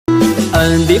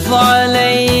ألدف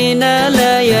علينا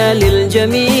ليالي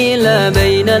الجميلة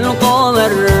بين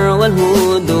القمر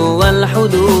والهود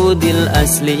والحدود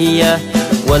الأصلية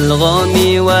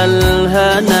والغام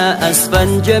والهنا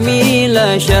أسفا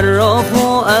جميلة شر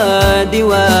فؤادي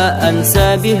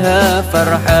وأنسى بها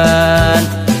فرحان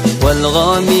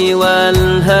والغام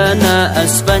والهنا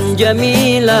أسفا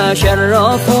جميلة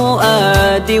شر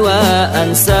فؤادي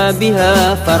وأنسى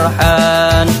بها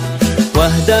فرحان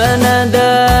wahdana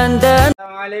dan.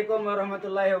 Assalamualaikum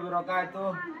warahmatullahi wabarakatuh.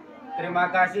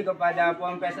 Terima kasih kepada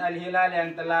Ponpes Al Hilal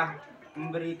yang telah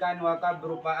memberikan wakaf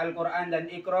berupa Al Quran dan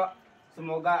Iqra.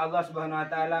 Semoga Allah Subhanahu wa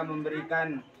taala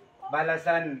memberikan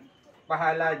balasan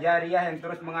pahala jariyah yang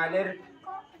terus mengalir,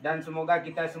 dan semoga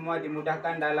kita semua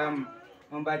dimudahkan dalam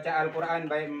membaca Al Quran,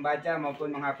 baik membaca maupun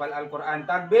menghafal Al Quran.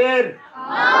 Takbir.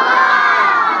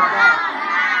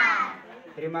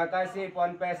 Terima kasih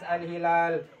Ponpes Al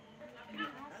Hilal.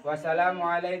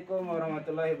 Wassalamualaikum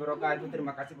warahmatullahi wabarakatuh.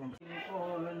 Terima kasih.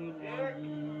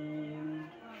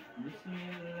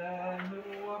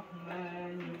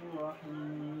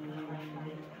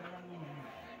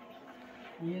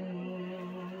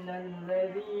 Innal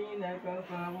ladzina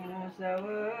kafaru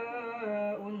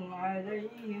sawa'un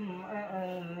 'alaihim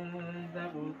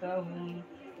a'anzartahum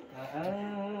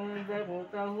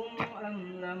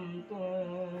am lam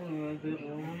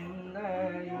tunzirhum la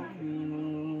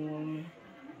yu'minun.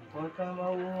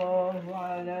 Khatamallahu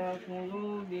ala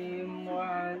qulubihim wa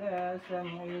ala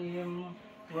sam'ihim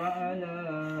wa ala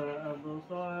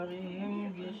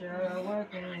absarihim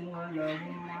ghishawatun wa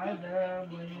lahum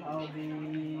 'adzabun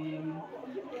 'adzim.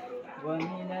 Wa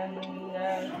minan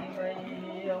nasi man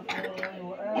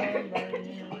yaqulu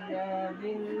amanna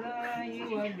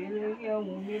billahi wa bil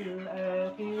yawmil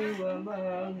akhir wa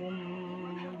ma hum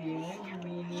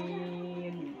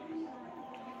bimu'minin.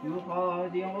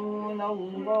 يخادعون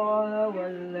الله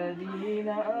والذين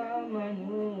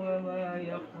آمنوا وما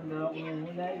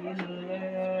يخدعون إلا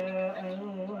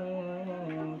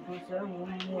أنفسهم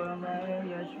وما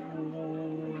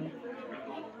يشعرون.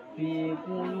 في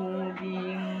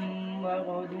قلوبهم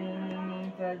مرض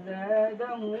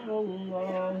فزادهم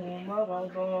الله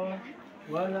مرضا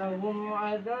ولهم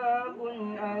عذاب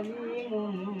أليم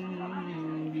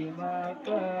بما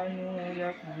كانوا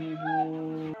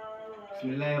يكذبون.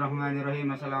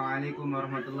 Bismillahirrahmanirrahim. Assalamualaikum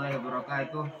warahmatullahi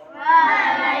wabarakatuh.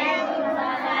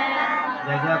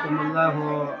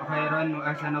 Jazakumullahu khairan wa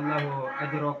ahsanallahu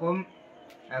ajrakum.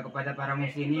 Kepada para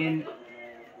muslimin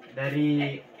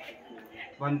dari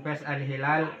Ponpes Al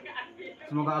Hilal,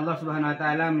 semoga Allah Subhanahu wa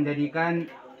taala menjadikan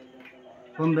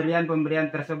pemberian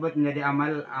tersebut menjadi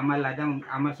amal ladang,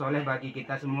 amal soleh bagi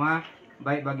kita semua,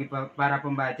 baik bagi para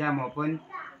pembaca maupun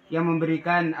yang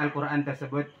memberikan Al-Quran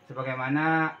tersebut,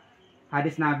 sebagaimana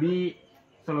hadis Nabi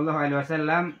Sallallahu Alaihi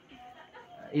Wasallam,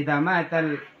 idza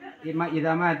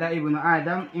mata ibnu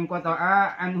Adam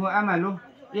inqata'a anhu amaluh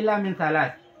illa min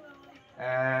salas.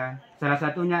 Salah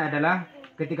satunya adalah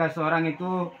ketika seorang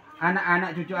itu,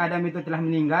 anak-anak cucu Adam itu telah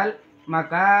meninggal,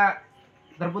 maka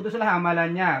terputuslah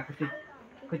amalannya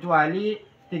kecuali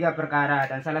 3 perkara,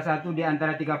 dan salah satu di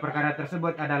antara 3 perkara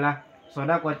tersebut adalah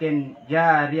shadaqatin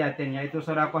jariyatin, yaitu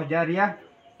sedekah jariyah,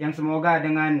 yang semoga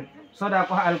dengan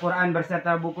sedekah Al Quran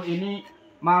berserta buku ini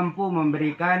mampu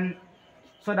memberikan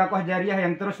sedekah jariyah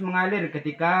yang terus mengalir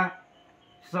ketika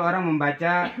seorang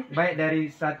membaca, baik dari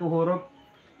 1 huruf,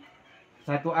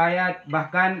 1 ayat,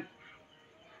 bahkan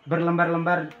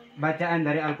berlembar-lembar bacaan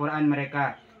dari Al Quran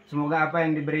mereka. Semoga apa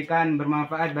yang diberikan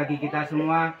bermanfaat bagi kita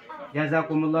semua.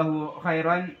 Jazakumullahu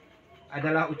khairan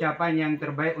adalah ucapan yang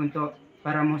terbaik untuk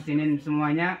para muslimin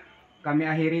semuanya. Kami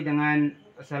akhiri dengan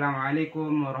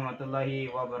Assalamualaikum warahmatullahi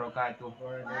wabarakatuh.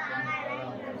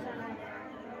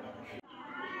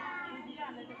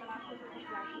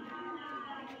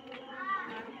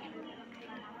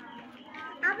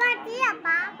 Apa dia,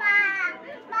 Papa?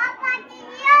 Papa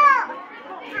dia.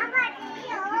 Papa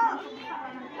dia.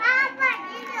 Papa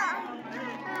dia.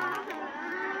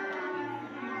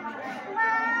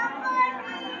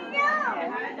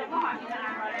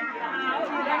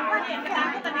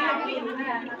 Terima kasih.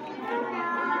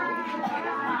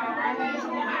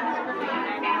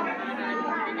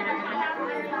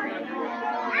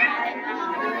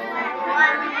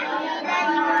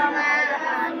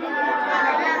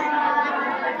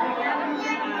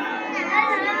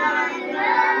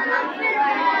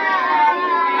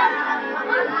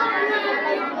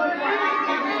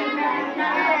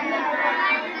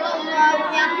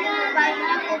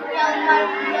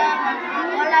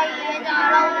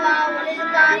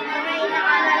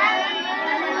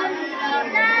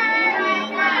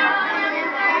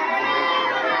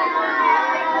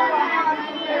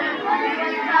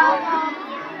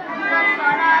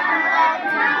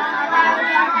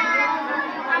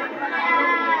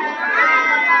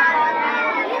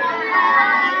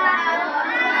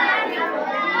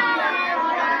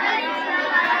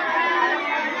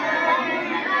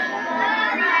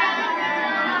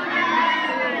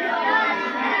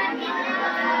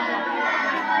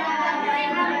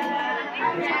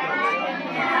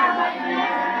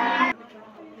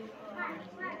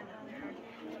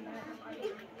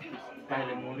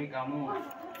 Kali muri kamu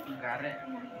garek.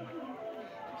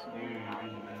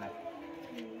 Alhamdulillah.